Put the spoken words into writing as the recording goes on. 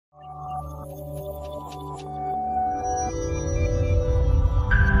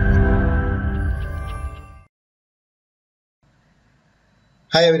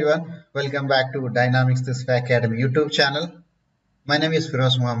Hi everyone, welcome back to Dynamics This Academy YouTube channel. My name is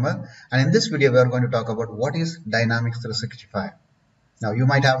Firoz Muhammad, and in this video we are going to talk about what is Dynamics 365. Now you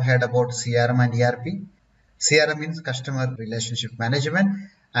might have heard about CRM and ERP. CRM means Customer Relationship Management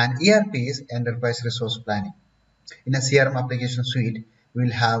and ERP is Enterprise Resource Planning. In a CRM application suite, we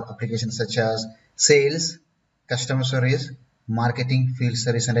will have applications such as sales, customer service, marketing, field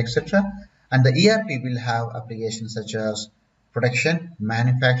service, and etc. And the ERP will have applications such as production,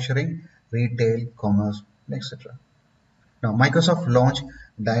 manufacturing, retail, commerce, etc. Now, Microsoft launched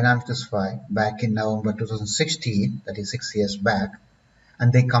Dynamics 365 back in November 2016, that is 6 years back,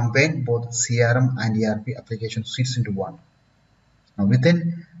 and they combined both CRM and ERP application suites into one. Now,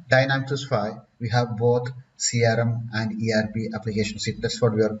 within Dynamics 365, we have both CRM and ERP application suite. That's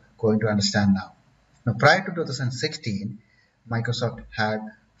what we are going to understand now. Now, prior to 2016, Microsoft had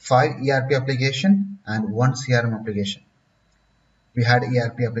 5 ERP application and 1 CRM application. We had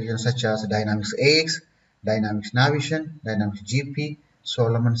ERP applications such as Dynamics AX, Dynamics Navision, Dynamics GP,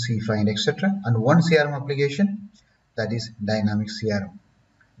 Solomon C5, and etc. And 1 CRM application, that is Dynamics CRM.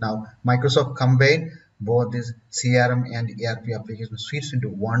 Now, Microsoft combined both this CRM and ERP application suites into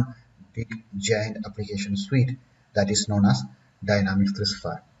one big giant application suite that is known as Dynamics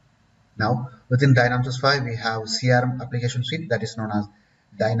 365. Now, within Dynamics 365, we have CRM application suite that is known as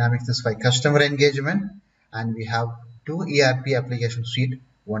Dynamics 365 Customer Engagement, and we have 2 ERP application suite.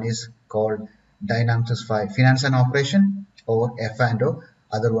 One is called Dynamics 365 Finance and Operation or FNO.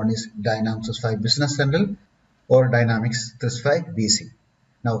 Other one is Dynamics 365 Business Central or Dynamics 365 BC.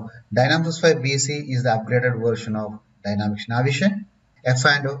 Now, Dynamics 365 BC is the upgraded version of Dynamics Navision.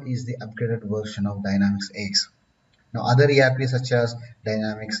 FNO is the upgraded version of Dynamics AX. Now, other ERPs such as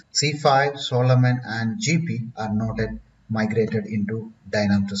Dynamics C5, Solomon, and GP are not yet migrated into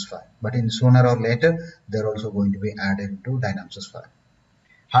Dynamics 365. But in sooner or later, they're also going to be added to Dynamics 365.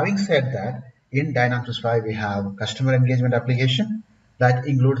 Having said that, in Dynamics 365, we have customer engagement application that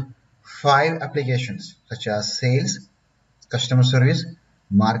includes 5 applications such as sales, customer service,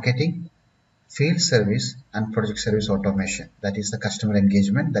 marketing, field service, and project service automation. That is the customer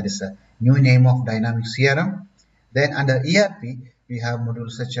engagement. That is a new name of Dynamics CRM. Then under ERP, we have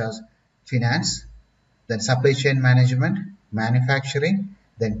modules such as finance, then supply chain management, manufacturing,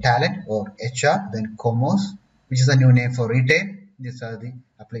 then talent or HR, then commerce, which is a new name for retail. These are the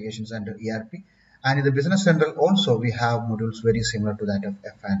applications under ERP. And in the Business Central also, we have modules very similar to that of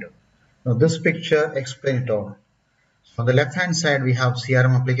F&O. Now this picture explains it all. On the left hand side, we have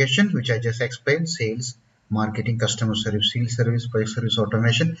CRM application, which I just explained, sales, marketing, customer service, field service, project service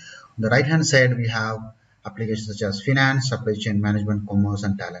automation. On the right hand side, we have applications such as finance, supply chain management, commerce,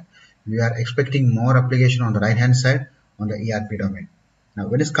 and talent. We are expecting more application on the right hand side on the ERP domain. Now,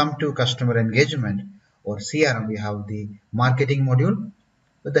 when it comes to customer engagement or CRM, we have the marketing module.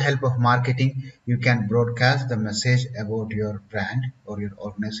 With the help of marketing, you can broadcast the message about your brand or your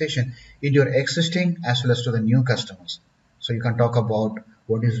organization in your existing as well as to the new customers. So you can talk about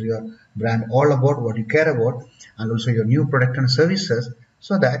what is your brand all about, what you care about, and also your new product and services,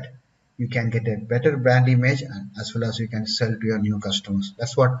 so that you can get a better brand image and as well as you can sell to your new customers.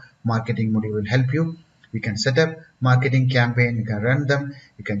 That's what marketing module will help you. You can set up marketing campaign, you can run them,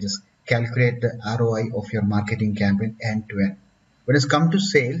 you can just calculate the ROI of your marketing campaign end to end. When it comes to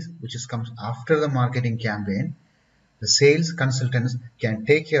sales, which comes after the marketing campaign, the sales consultants can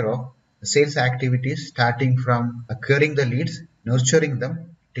take care of the sales activities starting from acquiring the leads, nurturing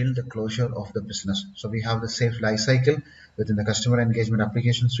them till the closure of the business. So we have the sales life cycle within the customer engagement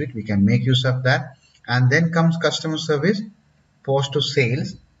application suite. We can make use of that. And then comes customer service. Post to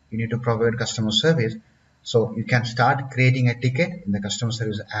sales, you need to provide customer service. So you can start creating a ticket in the customer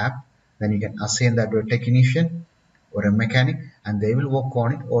service app. Then you can assign that to a technician or a mechanic and they will work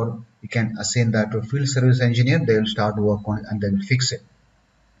on it, or you can assign that to a field service engineer. They will start to work on it and they will fix it.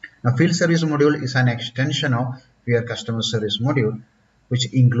 Now, field service module is an extension of your customer service module,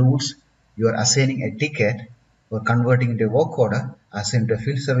 which includes you are assigning a ticket or converting into a work order, assigned to a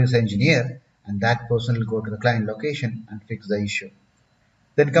field service engineer, and that person will go to the client location and fix the issue.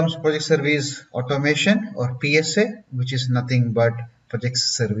 Then comes project service automation or PSA, which is nothing but project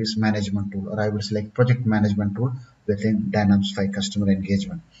service management tool, or I would say like project management tool within Dynamics 365 customer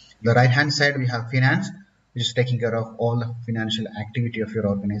engagement. The right hand side, we have finance, which is taking care of all the financial activity of your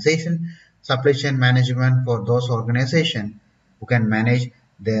organization. Supply chain management for those organizations who can manage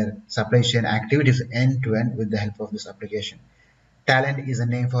their supply chain activities end to end with the help of this application. Talent is a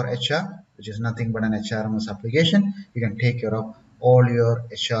name for HR, which is nothing but an HRMS application. You can take care of all your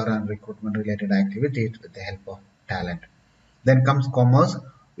HR and recruitment related activities with the help of talent. Then comes commerce,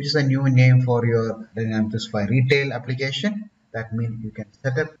 which is a new name for your Dynamics 365 retail application. That means you can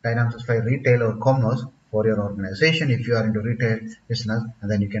set up Dynamics 365 retail or commerce for your organization if you are into retail business,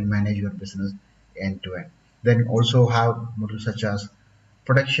 and then you can manage your business end to end. Then also have modules such as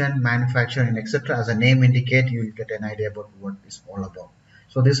production, manufacturing, etc. As a name indicate, you will get an idea about what it's all about.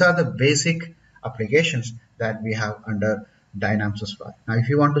 So these are the basic applications that we have under Dynamics 365. Now, if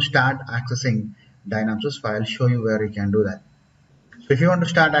you want to start accessing Dynamics 365, I'll show you where you can do that. So if you want to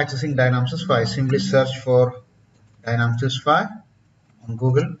start accessing Dynamics 365, simply search for Dynamics 365 on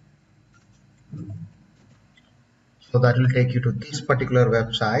Google. So that will take you to this particular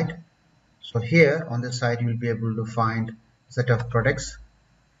website. So here on this site, you will be able to find a set of products,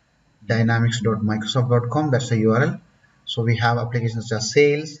 dynamics.microsoft.com, that's the URL. So we have applications such as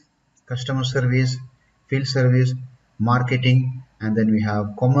sales, customer service, field service, marketing, and then we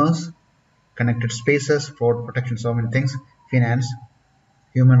have commerce, connected spaces, fraud protection, so many things, finance,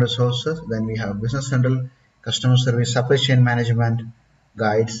 human resources, then we have business central, customer service, supply chain management,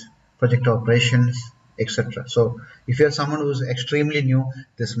 guides, project operations, etc. So if you're someone who's extremely new,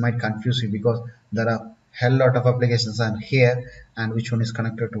 this might confuse you because there are hell lot of applications on here, and which one is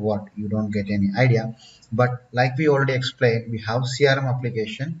connected to what, you don't get any idea. But like we already explained, we have CRM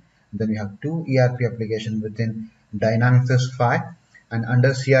application, then we have two ERP application within Dynamics 365, and under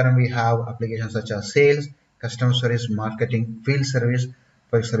CRM we have applications such as sales, customer service, marketing, field service,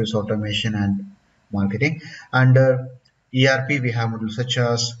 project service automation, and marketing. Under ERP we have modules such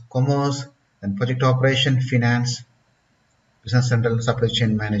as commerce and project operation, finance, business central, supply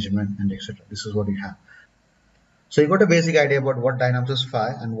chain management, and etc. This is what we have. So you got a basic idea about what Dynamics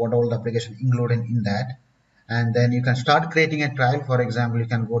 365 and what all the application included in that. And then you can start creating a trial. For example, you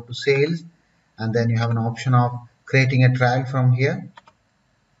can go to sales, and then you have an option of creating a trial from here.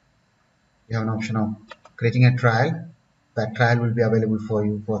 You have an option of creating a trial. That trial will be available for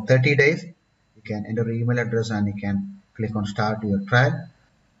you for 30 days. You can enter your email address and you can click on start your trial.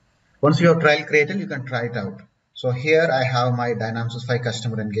 Once your trial created, you can try it out. So here I have my Dynamics 365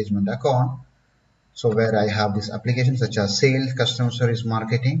 customer engagement account. So where I have this application such as sales, customer service,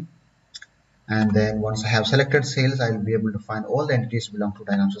 marketing. And then once I have selected sales, I will be able to find all the entities belong to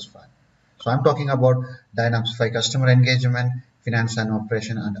Dynamics 365. So I'm talking about Dynamics 365 customer engagement, finance and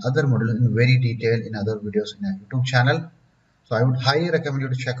operation, and other modules in very detail in other videos in our YouTube channel. So I would highly recommend you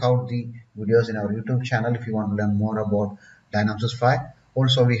to check out the videos in our YouTube channel if you want to learn more about Dynamics 365.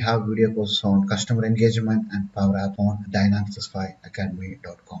 Also, we have video courses on customer engagement and Power App on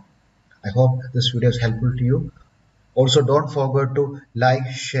dynamics365academy.com. I hope this video is helpful to you. Also, don't forget to like,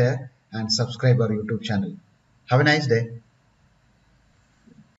 share, and subscribe our YouTube channel. Have a nice day.